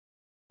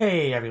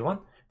Hey everyone,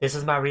 this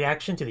is my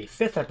reaction to the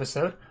 5th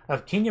episode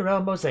of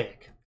Kiniro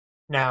Mosaic.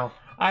 Now,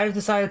 I've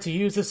decided to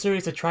use this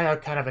series to try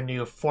out kind of a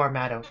new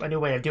format, a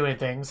new way of doing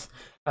things,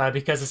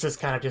 because this is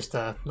kind of just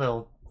a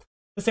little...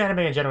 This anime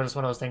in general is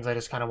one of those things I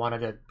just kind of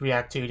wanted to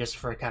react to just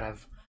for kind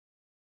of...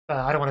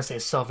 I don't want to say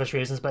selfish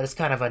reasons, but it's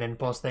kind of an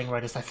impulse thing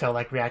where I felt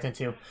like reacting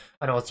to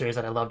an old series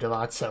that I loved a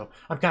lot, so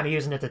I'm kind of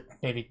using it to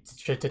maybe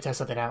to test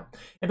something out.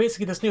 And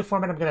basically this new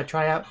format I'm going to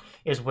try out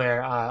is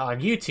where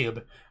on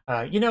YouTube,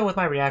 you know, with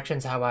my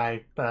reactions, how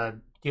I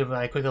do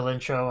my quick little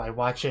intro, I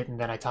watch it, and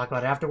then I talk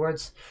about it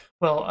afterwards.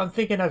 Well, I'm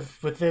thinking of,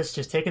 with this,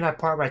 just taking that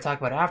part where I talk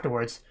about it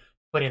afterwards,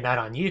 putting that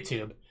on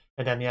YouTube,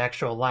 and then the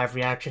actual live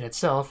reaction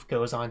itself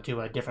goes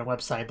onto a different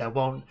website that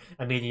won't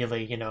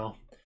immediately, you know,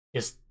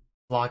 just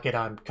block it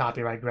on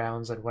copyright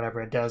grounds and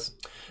whatever it does.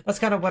 That's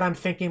kind of what I'm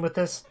thinking with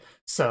this.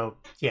 So,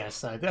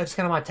 yes, I just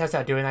kind of want to test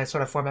out doing that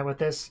sort of format with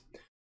this.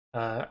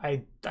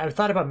 I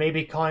thought about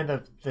maybe calling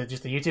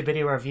just the YouTube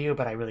video review,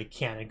 but I really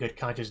can't in good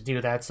conscience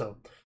do that, so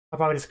I'll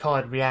probably just call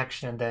it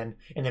reaction, and then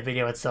in the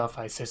video itself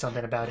I say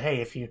something about,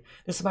 hey,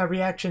 this is my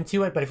reaction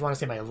to it, but if you want to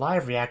see my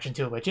live reaction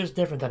to it, which is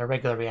different than a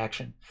regular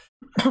reaction,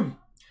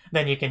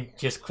 then you can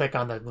just click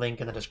on the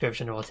link in the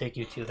description and it will take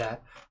you to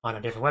that on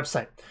a different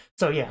website.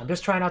 So yeah, I'm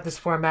just trying out this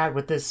format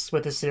with this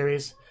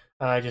series.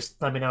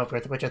 Just let me know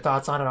what your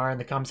thoughts on it are in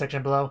the comment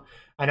section below.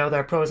 I know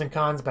there are pros and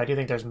cons, but I do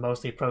think there's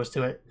mostly pros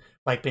to it,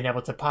 like being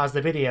able to pause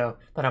the video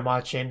that I'm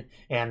watching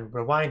and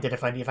rewind it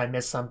if I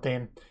miss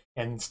something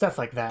and stuff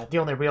like that. The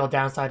only real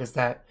downside is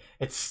that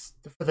it's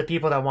for the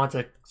people that want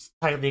to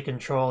tightly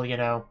control, you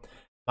know,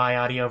 my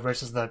audio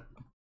versus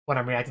what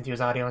I'm reacting to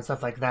is audio and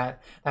stuff like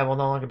that. That will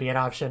no longer be an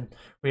option,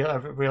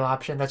 real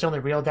option. That's the only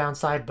real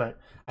downside, but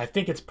I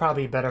think it's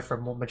probably better for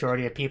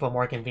majority of people,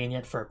 more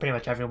convenient for pretty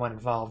much everyone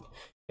involved.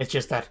 It's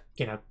just that,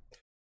 you know,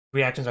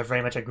 reactions are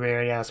very much a gray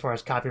area as far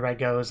as copyright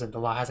goes, and the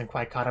law hasn't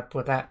quite caught up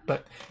with that.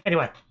 But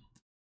anyway,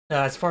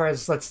 as far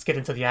as, let's get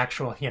into the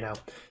actual, you know,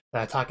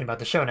 talking about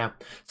the show now.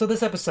 So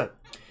this episode,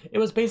 it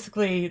was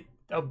basically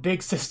a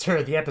big sister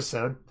of the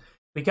episode.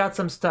 We got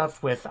some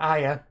stuff with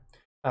Aya,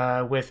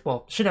 with,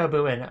 well,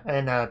 Shinobu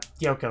and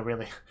Yoko,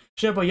 really.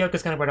 Shinobu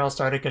Yoko's kind of where it all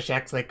started because she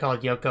actually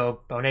called Yoko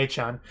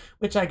One-chan,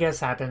 which I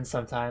guess happens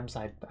sometimes.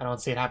 I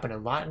don't see it happen a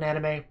lot in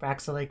anime,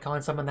 accidentally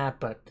calling someone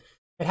that, but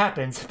it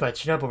happens. But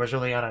Shinobu was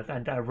really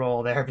on a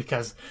roll there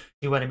because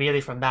she went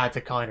immediately from that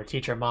to calling her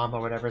teacher mom or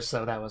whatever,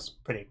 so that was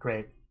pretty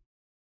great.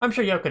 I'm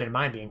sure Yoko didn't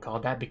mind being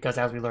called that because,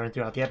 as we learned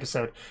throughout the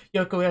episode,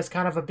 Yoko is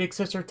kind of a big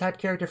sister type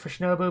character for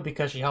Shinobu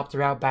because she helped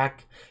her out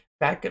back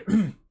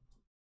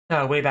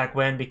way back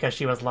when, because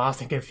she was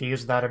lost and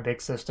confused without her big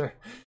sister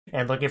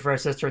and looking for her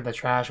sister in the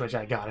trash, which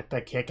I got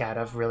a kick out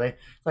of, really.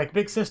 Like,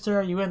 big sister,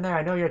 are you in there?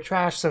 I know you're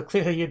trash, so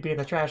clearly you'd be in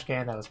the trash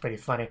can. That was pretty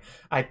funny.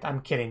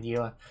 I'm kidding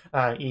you,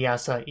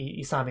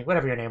 Isami,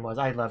 whatever your name was.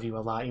 I love you a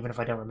lot, even if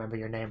I don't remember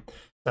your name.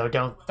 So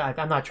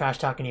I'm not trash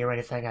talking to you or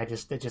anything.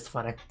 It's just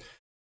funny.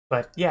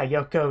 But yeah,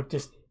 Yoko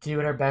just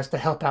doing her best to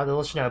help out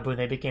little Shinobu, and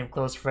they became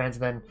close friends.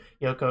 And then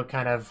Yoko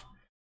kind of,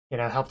 you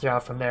know, helped her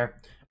out from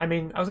there. I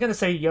mean, I was gonna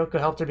say Yoko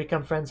helped her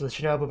become friends with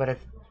Shinobu,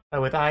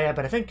 but with Aya,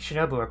 but I think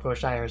Shinobu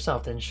approached Aya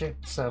herself, didn't she?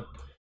 So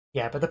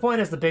yeah, but the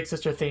point is, the big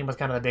sister theme was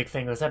kind of the big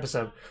thing of this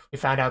episode. We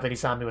found out that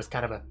Isami was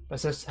kind of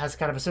has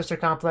kind of a sister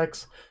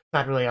complex.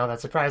 Not really all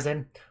that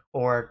surprising,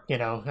 or, you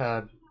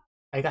know,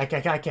 I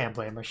can't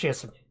blame her. She has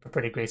some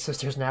pretty great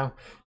sisters now,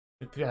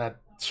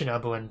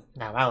 Shinobu and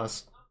now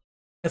Alice.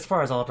 As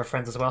far as all of her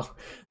friends as well,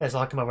 that's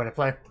all come over to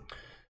play.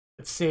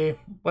 Let's see,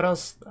 what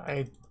else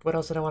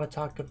did I want to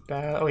talk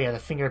about? Oh yeah, the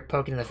finger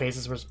poking in the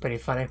faces was pretty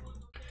funny.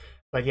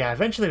 But yeah,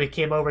 eventually we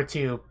came over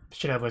to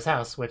Shinobu's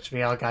house, which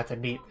we all got to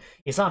meet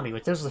Isami,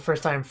 which this was the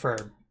first time for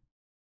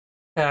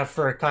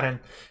Karin.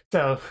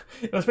 So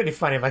it was pretty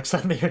funny. Like,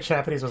 suddenly her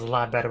Japanese was a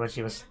lot better when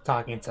she was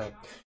talking to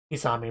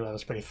Isami. That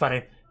was pretty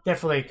funny.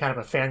 Definitely kind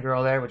of a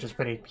fangirl there, which is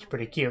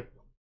pretty cute.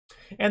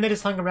 And they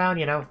just hung around,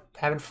 you know,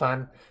 having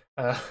fun.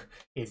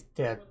 He's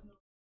dead.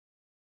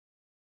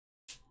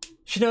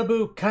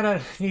 Shinobu kind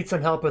of needs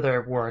some help with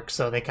her work,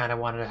 so they kind of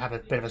wanted to have a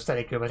bit of a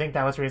study group. I think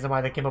that was the reason why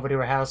they came over to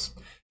her house.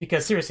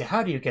 Because seriously,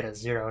 how do you get a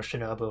 0,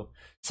 Shinobu?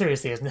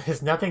 Seriously,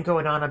 is nothing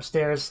going on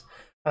upstairs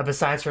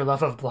besides her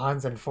love of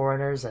blondes and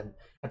foreigners? And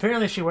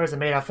apparently she wears a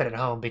maid outfit at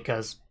home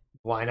because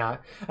why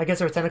not? I guess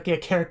there was technically a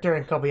character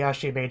in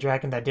Kobayashi Maid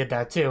Dragon that did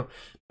that too,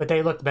 but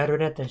they looked better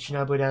in it than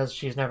Shinobu does.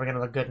 She's never going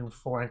to look good in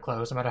foreign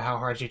clothes, no matter how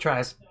hard she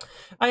tries.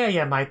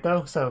 Yeah, might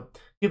though, so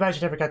too bad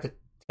she never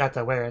got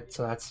to wear it,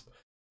 so that's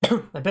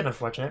a bit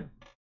unfortunate.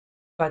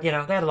 But, you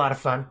know, they had a lot of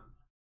fun.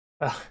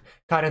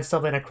 Karin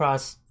stumbling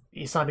across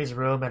Isami's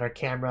room and her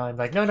camera and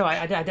like, no,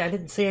 I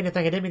didn't see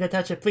anything. I didn't mean to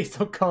touch it. Please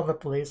don't call the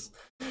police.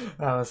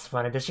 That was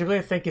funny. Did she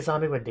really think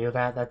Isami would do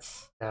that?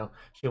 No,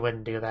 she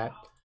wouldn't do that.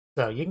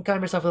 So you can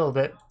calm yourself a little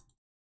bit.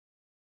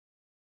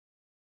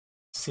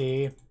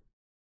 See.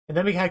 And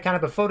then we had kind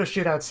of a photo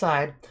shoot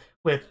outside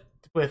with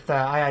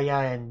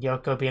Aya and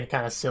Yoko being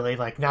kind of silly,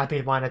 like not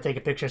being wanting to take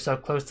a picture so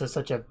close to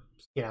such a,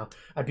 you know,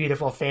 a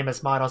beautiful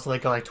famous model, so they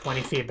go like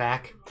 20 feet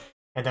back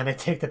and then they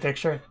take the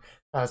picture.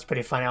 That was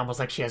pretty funny, almost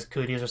like she has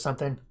cooties or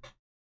something.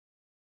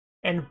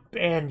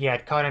 And yeah,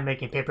 Conan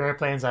making paper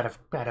airplanes out of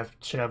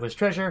Shinobu's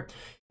treasure.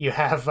 You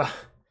have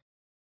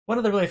one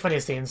of the really funny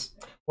scenes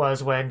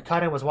was when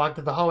Conan was walking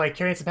through the hallway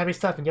carrying some heavy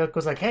stuff, and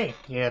Yoko's like, "Hey,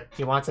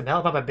 you want some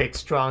help? I'm a big,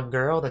 strong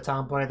girl, the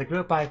tomboy of the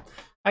group.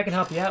 I can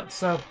help you out.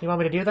 So you want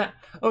me to do that?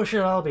 Oh,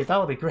 sure,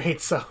 that'll be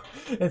great." So,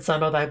 and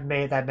somehow that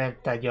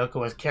meant that Yoko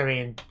was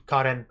carrying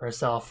Conan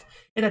herself,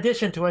 in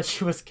addition to what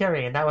she was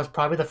carrying. That was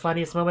probably the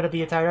funniest moment of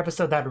the entire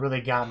episode. That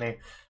really got me.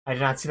 I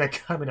did not see that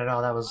coming at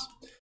all. That was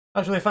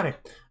really funny.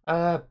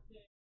 Yeah,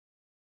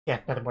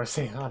 nothing more to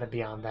say on it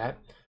beyond that.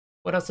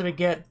 What else did we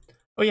get?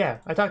 Oh yeah,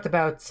 I talked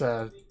about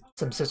some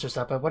sister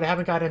stuff, but what I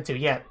haven't got into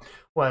yet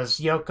was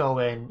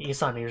Yoko and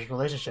Isami's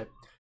relationship.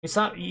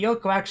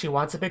 Yoko actually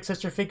wants a big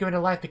sister figure in her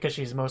life because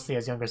she's mostly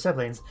his younger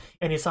siblings,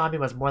 and Isami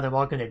was more than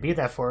welcome to be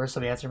that for her, so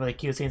we had some really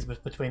cute scenes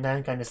between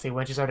them, kind of see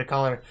when she started to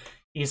call her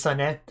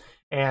Isane,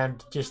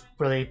 and just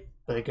really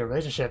good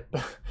relationship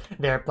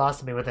there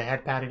blossoming with the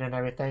head patting and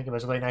everything. It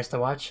was really nice to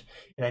watch.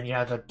 And then you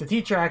have the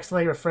teacher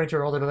accidentally referring to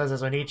her older brothers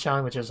as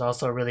Oni-chan, which is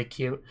also really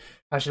cute.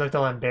 How she looked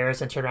all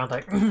embarrassed and turned around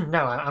like,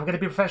 "No, I'm going to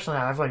be professional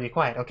now. Everyone be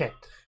quiet. Okay,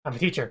 I'm a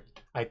teacher.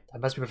 I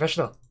must be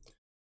professional."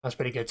 That's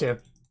pretty good too.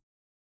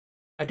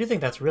 I do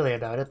think that's really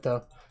about it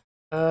though.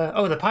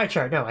 Oh, the pie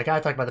chart. No, I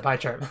gotta talk about the pie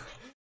chart.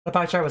 The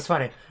pie chart was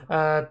funny.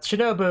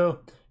 Shinobu,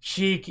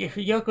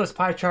 Yoko's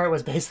pie chart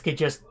was basically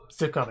just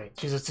Tsukume.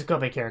 She's a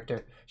Tsukume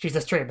character. She's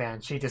a straight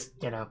man. She just,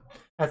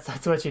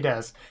 that's what she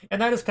does.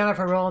 And that is kind of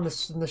her role in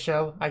the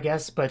show, I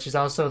guess, but she's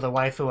also the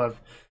waifu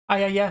of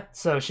Ayaya,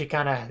 so she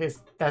kind of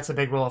is, that's a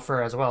big role for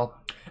her as well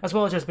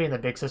as just being the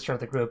big sister of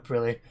the group,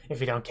 really,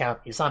 if you don't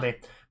count Isami,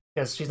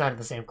 because she's not in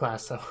the same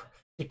class, so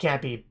she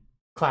can't be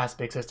class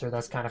big sister.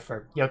 That's kind of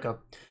for Yoko.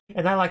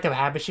 And I liked how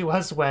happy she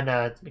was when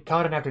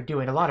Conan, after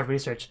doing a lot of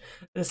research,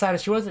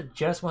 decided she wasn't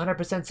just 100%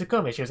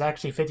 Tsukume. She was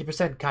actually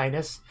 50%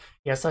 kindness,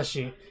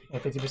 Yasashi,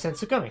 and 50%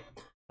 Tsukume.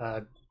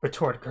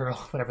 Retort girl,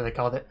 whatever they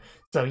called it.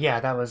 So yeah,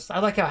 I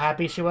like how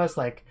happy she was.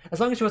 Like, as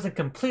long as she wasn't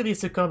completely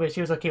Tsukume,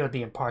 she was okay with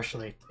being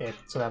partially it.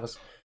 So that was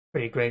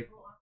pretty great.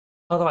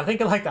 Although I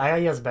think I liked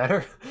Ayaya's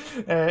better.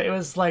 It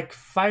was like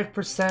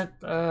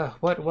 5%,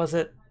 what was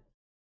it?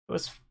 It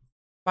was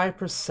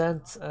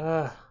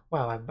 5%,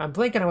 wow, I'm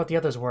blanking on what the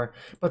others were,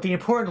 but the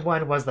important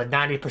one was the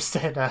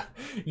 90%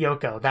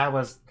 Yoko. That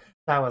was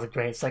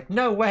great. It's like,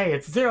 no way,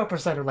 it's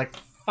 0% or like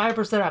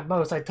 5% at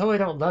most. I totally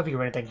don't love you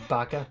or anything,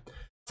 Baka.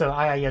 So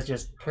Ayaya's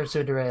just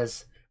pursued her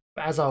as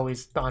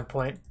always, on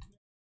point.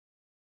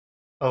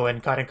 Oh,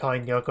 and Cotton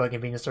calling Yoko a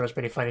convenience store was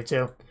pretty funny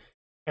too.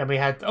 And we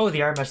had,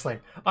 the arm wrestling.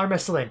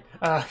 Alice wanted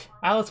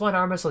to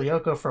arm wrestle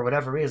Yoko for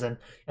whatever reason,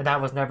 and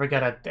that was never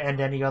gonna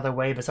end any other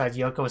way besides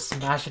Yoko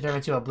smashing her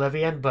into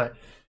oblivion, but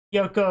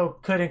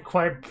Yoko couldn't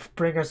quite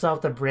bring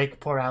herself to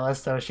break poor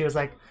Alice, so she was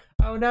like,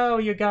 "Oh no,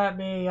 you got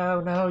me. Oh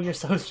no, you're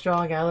so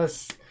strong,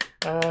 Alice.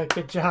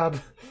 Good job.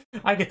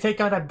 I could take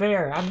on a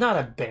bear. I'm not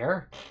a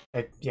bear."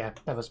 Yeah,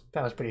 that was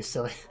pretty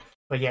silly.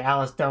 But yeah,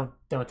 Alice, don't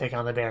take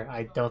on the bear.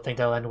 I don't think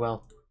that'll end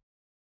well.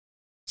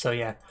 So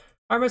yeah.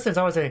 Arm wrestling's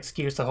always an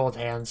excuse to hold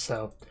hands,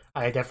 so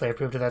I definitely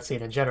approved of that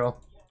scene in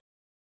general.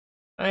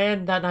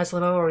 And that nice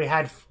little moment where we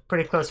had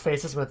pretty close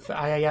faces with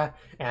Ayaya,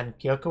 and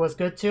Yoko was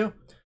good too.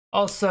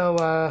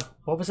 Also,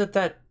 what was it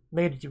that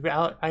made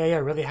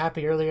Ayaya really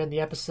happy earlier in the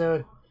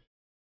episode?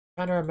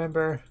 I'm trying to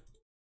remember.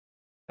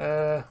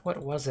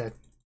 What was it?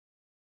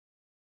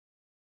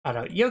 I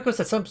don't know. Yoko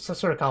said some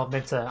sort of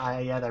compliment to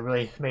Ayaya that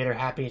really made her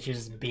happy, and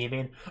she's just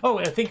beaming. Oh,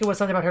 I think it was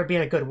something about her being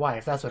a good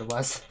wife. That's what it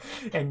was.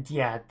 And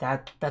yeah,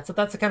 that's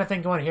the kind of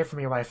thing you want to hear from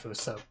your waifu.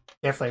 So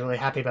definitely really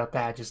happy about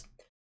that. Just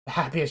the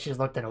happiest she's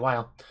looked in a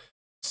while.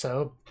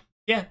 So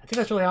yeah, I think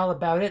that's really all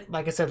about it.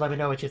 Like I said, let me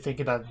know what you think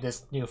about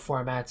this new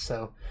format.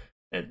 So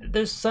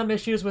there's some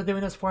issues with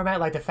doing this format,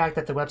 like the fact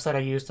that the website I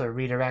use to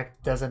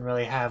redirect doesn't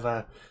really have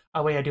a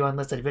way I do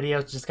unlisted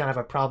videos. It's just kind of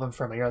a problem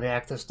for my early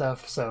access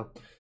stuff. So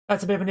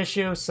that's a bit of an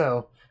issue,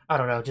 so I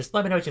don't know, just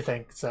let me know what you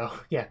think. So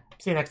yeah,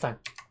 see you next time.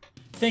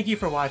 Thank you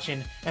for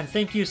watching, and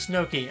thank you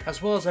Cnouki,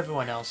 as well as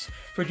everyone else,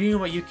 for doing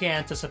what you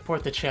can to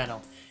support the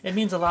channel. It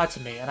means a lot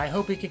to me, and I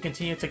hope we can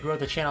continue to grow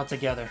the channel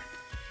together.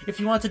 If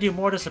you want to do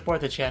more to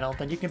support the channel,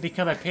 then you can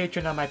become a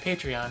patron on my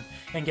Patreon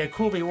and get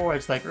cool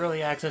rewards like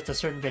early access to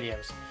certain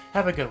videos.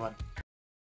 Have a good one.